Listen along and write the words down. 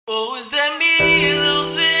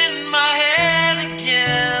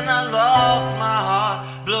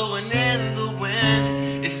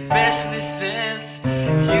especially since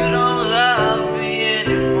you don't love me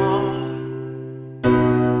anymore.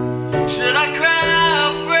 Should I cry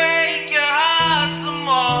or break your heart some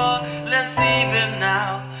more? Let's even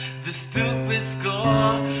out the stupid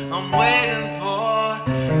score. I'm waiting for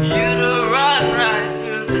you to run right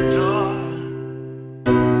through the door.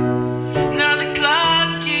 Now the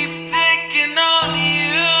clock keeps ticking on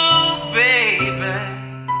you, baby.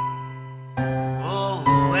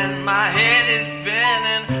 Oh, and my head is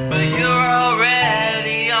spinning, but you're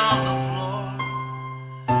already on the floor.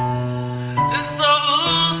 And so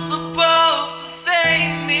who's supposed to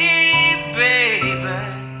save me, baby?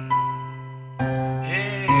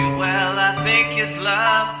 Hey, well, I think it's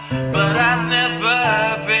love, but I've never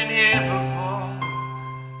been here before.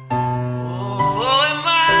 Oh, am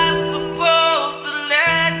I supposed to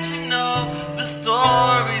let you know the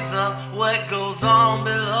stories of what goes on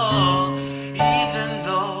below, even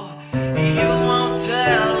though you won't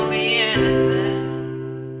tell me anything?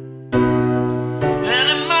 And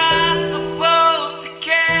am I supposed to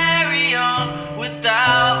carry on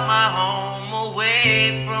without my home,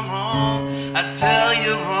 away from home? I tell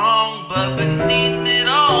you wrong, but beneath it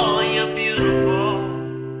all, you're beautiful.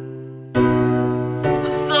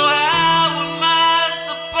 So how am I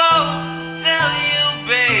supposed to tell you,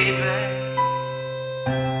 baby,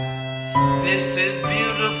 this is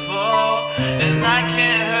beautiful, and I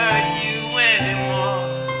can't